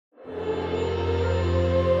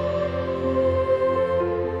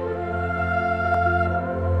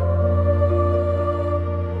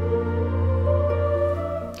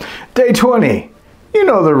Day 20, you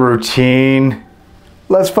know the routine.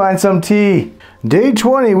 Let's find some tea. Day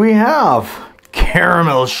 20, we have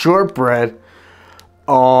caramel shortbread.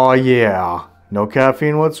 Oh yeah, no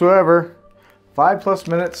caffeine whatsoever. 5+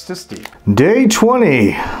 minutes to steep. Day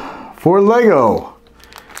 20 for Lego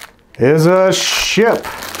is a ship.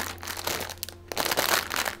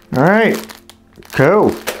 All right,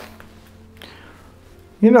 cool.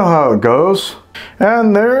 You know how it goes.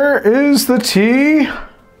 And there is the tea.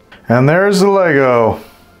 And there's the Lego.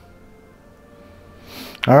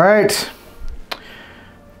 All right,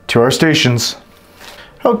 to our stations.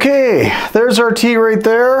 Okay, there's our tea right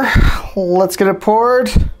there. Let's get it poured.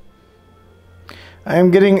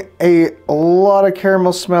 I'm getting a lot of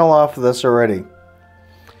caramel smell off of this already.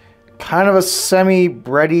 Kind of a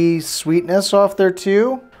semi-bready sweetness off there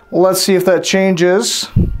too. Let's see if that changes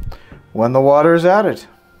when the water is added.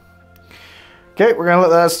 Okay, we're gonna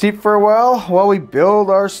let that steep for a while we build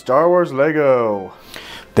our Star Wars Lego.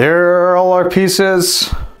 There are all our pieces.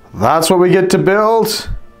 That's what we get to build.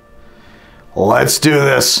 Let's do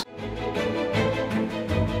this.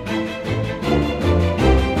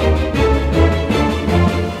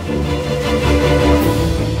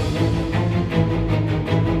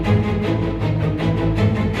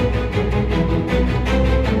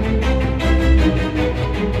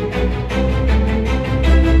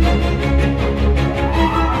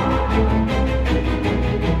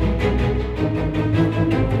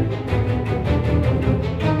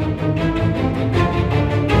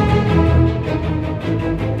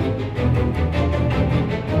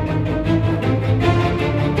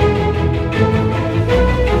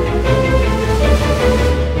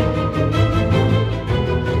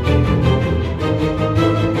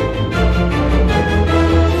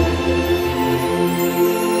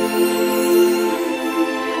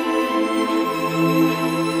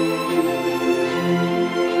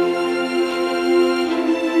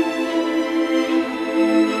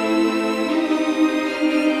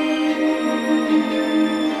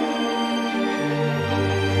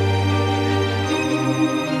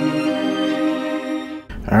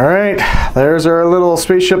 All right, there's our little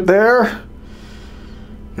spaceship there.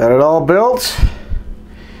 Got it all built.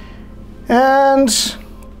 And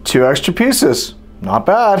 2 extra pieces, not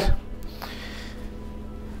bad.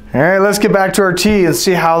 All right, let's get back to our tea and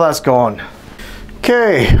see how that's going.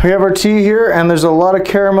 Okay, we have our tea here and there's a lot of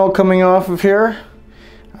caramel coming off of here.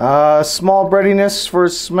 Small breadiness for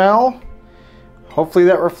smell. Hopefully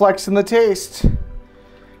that reflects in the taste.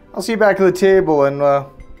 I'll see you back at the table and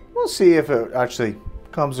we'll see if it actually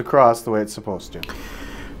comes across the way it's supposed to.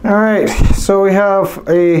 All right, so we have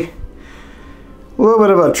a little bit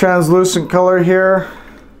of a translucent color here,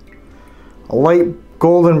 a light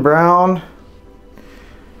golden brown,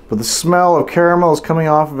 but the smell of caramel is coming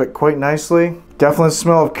off of it quite nicely. Definitely the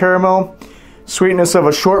smell of caramel, sweetness of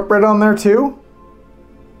a shortbread on there too.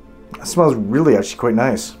 It smells really actually quite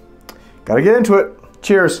nice. Gotta get into it.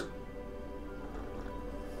 Cheers.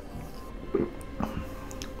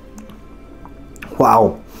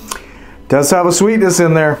 Wow, does have a sweetness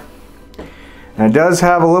in there, and it does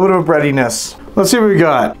have a little bit of breadiness. Let's see what we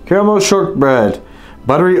got. Caramel shortbread,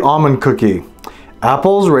 buttery almond cookie,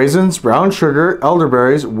 apples, raisins, brown sugar,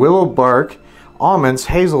 elderberries, willow bark, almonds,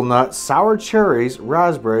 hazelnut, sour cherries,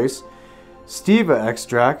 raspberries, stevia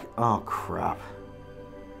extract, oh crap,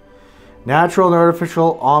 natural and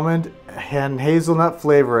artificial almond and hazelnut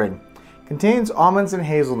flavoring. Contains almonds and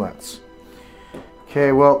hazelnuts.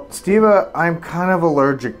 Okay, well, stevia I'm kind of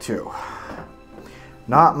allergic to.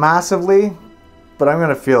 Not massively, but I'm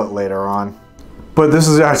gonna feel it later on. But this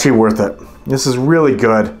is actually worth it. This is really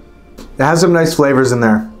good. It has some nice flavors in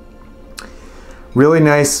there. Really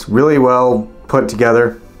nice, really well put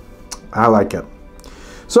together. I like it.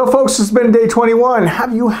 So folks, it's been day 21.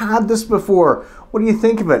 Have you had this before? What do you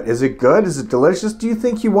think of it? Is it good? Is it delicious? Do you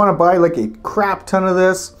think you wanna buy like a crap ton of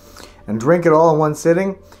this and drink it all in one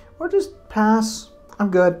sitting? Or just pass? I'm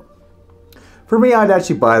good. For me, I'd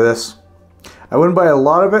actually buy this. I wouldn't buy a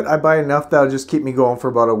lot of it. I'd buy enough that'll just keep me going for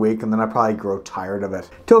about a week and then I'd probably grow tired of it.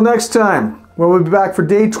 Till next time, when we'll be back for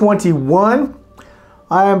day 21,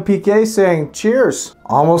 I am PK saying cheers.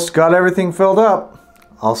 Almost got everything filled up.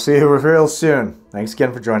 I'll see you real soon. Thanks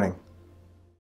again for joining.